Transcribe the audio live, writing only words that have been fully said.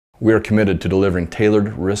We are committed to delivering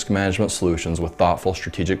tailored risk management solutions with thoughtful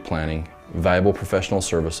strategic planning, valuable professional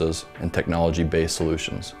services, and technology-based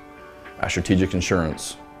solutions. At Strategic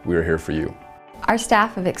Insurance, we are here for you. Our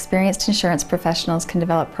staff of experienced insurance professionals can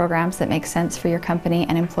develop programs that make sense for your company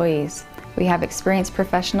and employees. We have experienced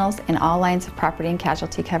professionals in all lines of property and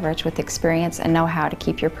casualty coverage with experience and know-how to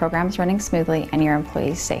keep your programs running smoothly and your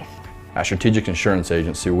employees safe. At Strategic Insurance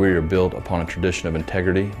Agency, we are built upon a tradition of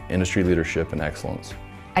integrity, industry leadership, and excellence.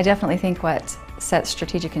 I definitely think what sets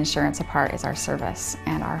Strategic Insurance apart is our service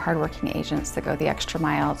and our hardworking agents that go the extra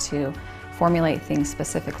mile to formulate things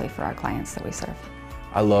specifically for our clients that we serve.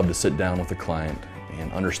 I love to sit down with a client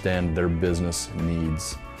and understand their business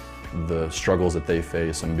needs, the struggles that they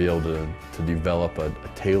face, and be able to develop a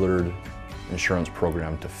tailored insurance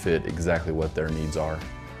program to fit exactly what their needs are.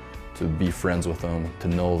 To be friends with them, to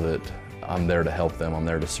know that I'm there to help them, I'm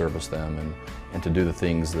there to service them, and to do the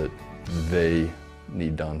things that they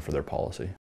need done for their policy.